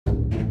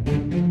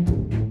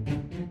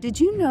Did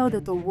you know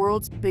that the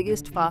world's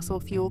biggest fossil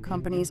fuel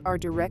companies are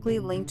directly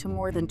linked to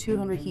more than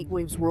 200 heat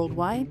waves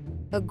worldwide?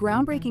 A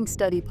groundbreaking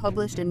study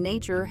published in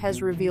Nature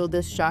has revealed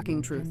this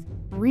shocking truth.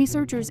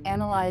 Researchers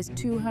analyzed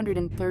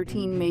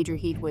 213 major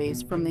heat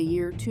waves from the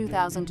year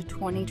 2000 to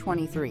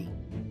 2023.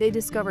 They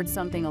discovered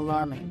something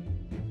alarming.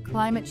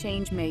 Climate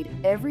change made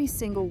every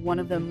single one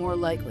of them more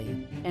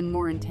likely and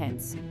more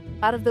intense.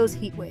 Out of those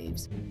heat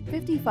waves,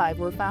 55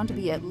 were found to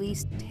be at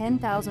least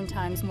 10,000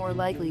 times more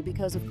likely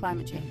because of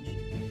climate change.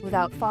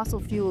 Without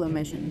fossil fuel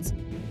emissions,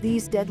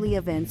 these deadly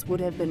events would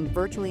have been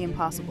virtually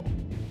impossible.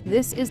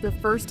 This is the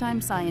first time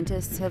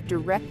scientists have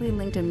directly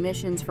linked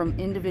emissions from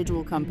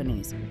individual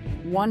companies,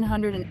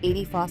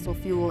 180 fossil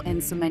fuel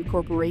and cement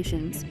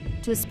corporations,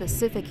 to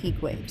specific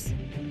heat waves.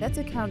 That's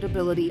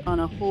accountability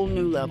on a whole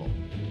new level.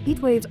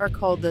 Heat waves are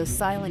called the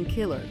silent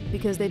killer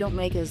because they don't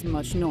make as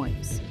much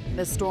noise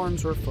as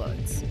storms or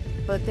floods,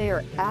 but they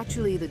are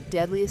actually the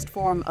deadliest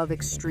form of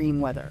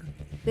extreme weather.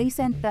 They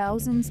send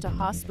thousands to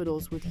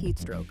hospitals with heat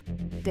stroke,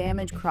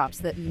 damage crops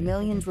that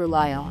millions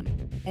rely on,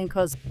 and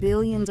cause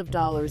billions of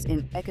dollars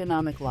in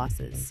economic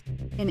losses.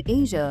 In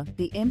Asia,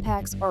 the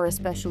impacts are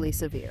especially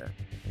severe.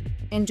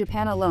 In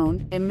Japan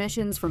alone,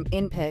 emissions from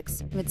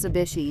INPEX,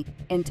 Mitsubishi,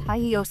 and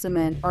Taiyo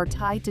Cement are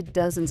tied to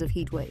dozens of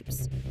heat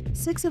waves.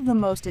 6 of the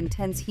most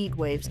intense heat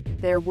waves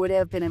there would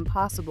have been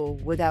impossible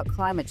without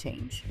climate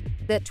change.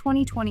 That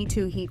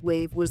 2022 heat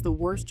wave was the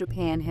worst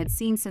Japan had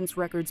seen since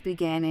records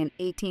began in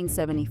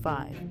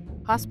 1875.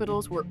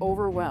 Hospitals were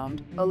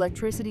overwhelmed,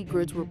 electricity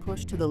grids were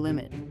pushed to the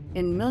limit,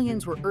 and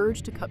millions were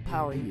urged to cut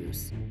power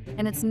use.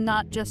 And it's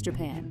not just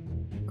Japan.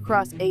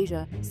 Across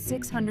Asia,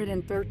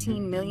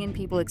 613 million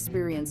people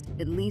experienced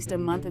at least a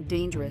month of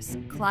dangerous,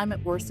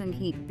 climate-worsened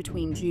heat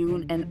between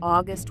June and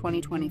August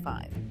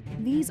 2025.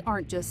 These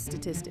aren't just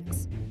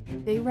statistics.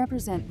 They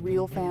represent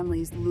real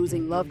families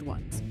losing loved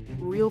ones,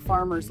 real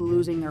farmers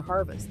losing their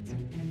harvests,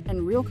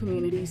 and real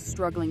communities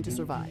struggling to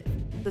survive.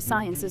 The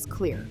science is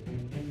clear.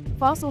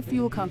 Fossil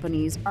fuel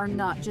companies are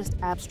not just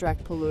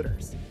abstract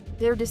polluters.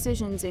 Their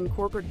decisions in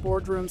corporate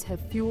boardrooms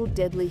have fueled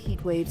deadly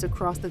heat waves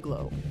across the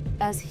globe.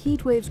 As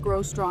heat waves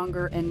grow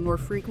stronger and more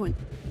frequent,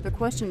 the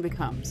question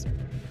becomes,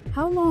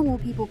 how long will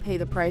people pay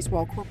the price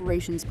while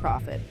corporations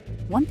profit?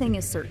 One thing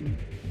is certain,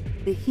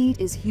 the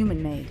heat is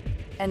human-made,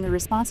 and the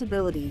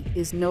responsibility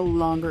is no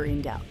longer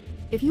in doubt.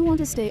 If you want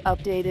to stay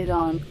updated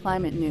on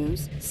climate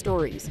news,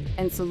 stories,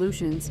 and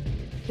solutions,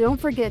 don't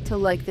forget to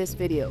like this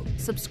video,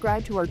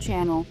 subscribe to our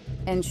channel,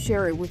 and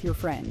share it with your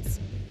friends.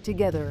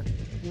 Together,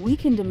 we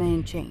can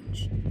demand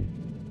change.